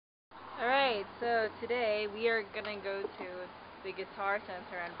So today we are gonna go to the Guitar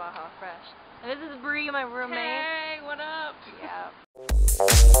Center in Baja Fresh. And this is Bree, my roommate. Hey, what up? Yeah.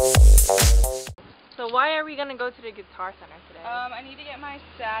 So why are we gonna go to the Guitar Center today? I need to get my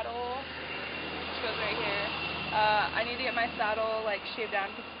saddle, which goes right here. I need to get my saddle like shaved down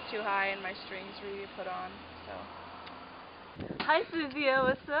because it's too high and my strings ready to put on. So. Hi Suzia,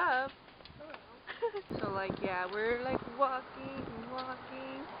 what's up? So like yeah, we're like walking,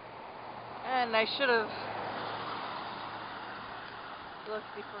 and I should have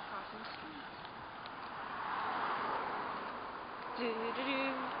looked before crossing the street.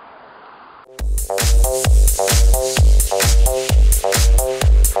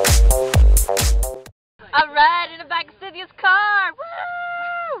 I'm riding in the back of Cynthia's car.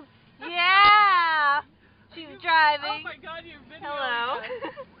 Woo! Yeah. She's driving. Oh my God, you're videoing. Hello.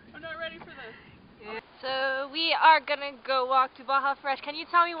 I'm not ready for this. Yeah. So we are gonna go walk to Baja Fresh. Can you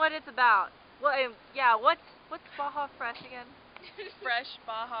tell me what it's about? What? Yeah. What's Baja Fresh again? Fresh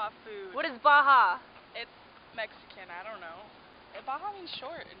Baja food. What is Baja? It's Mexican. I don't know. Baja means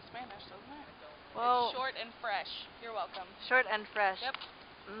short in Spanish, doesn't it? Well, it's short and fresh. You're welcome. Short and fresh. Yep.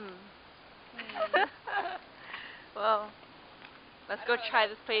 Well, let's go try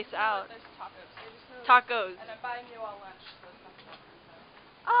this place out. There's tacos. Tacos. And I'm buying you all lunch. So it's not too bad.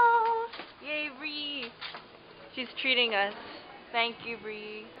 Oh, yay, Bree! She's treating us. Thank you,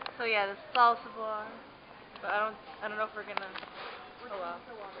 Bree. So yeah, the salsa bar. But I don't know if we're gonna. Oh well.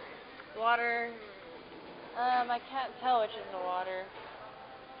 Water. I can't tell which is the water.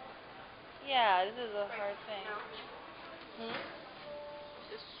 Yeah, this is a hard thing.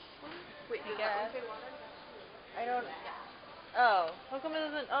 Wait, I guess. I don't. Oh, how come it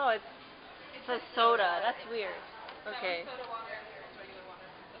doesn't? Oh, it says soda. That's weird. Okay. Soda water. It's regular water.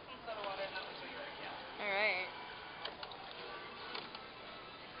 This one's soda water and that one's regular. Yeah. All right.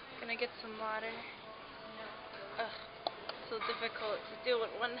 Gonna get some water. Ugh, so difficult to do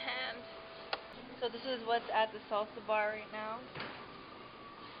with one hand. So this is what's at the salsa bar right now.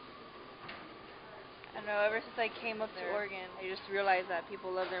 I don't know, ever since I came up to Oregon, I just realized that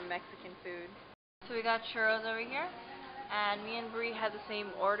people love their Mexican food. So we got churros over here, and me and Bree had the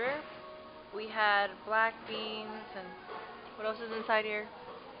same order. We had black beans, and what else is inside here?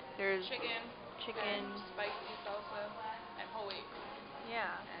 There's chicken, and spicy salsa, and whole wheat.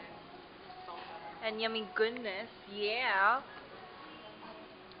 Yeah. And salsa. And yummy goodness, yeah.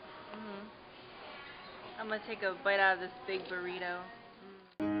 I'm gonna take a bite out of this big burrito.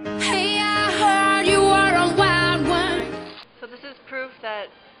 Hey, I heard you were a wild one. So this is proof that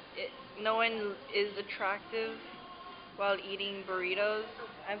no one is attractive while eating burritos.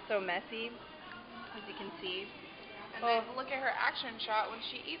 I'm so messy, as you can see. And then look at her action shot when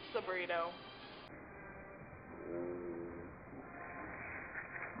she eats the burrito.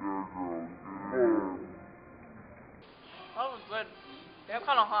 That was good. They're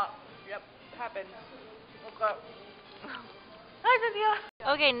kind of hot. Yep, happens. Okay. Hi,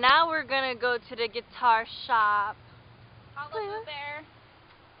 Cynthia. Okay, now we're gonna go to the guitar shop. I'll look up there.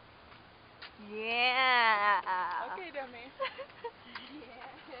 Yeah. Okay, dummy.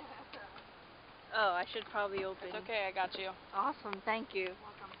 Oh, I should probably open. It's okay, I got you. Awesome, thank you.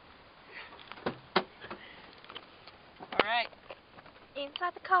 Welcome. Alright.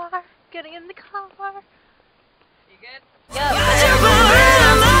 Inside the car. Getting in the car. You good? Yep.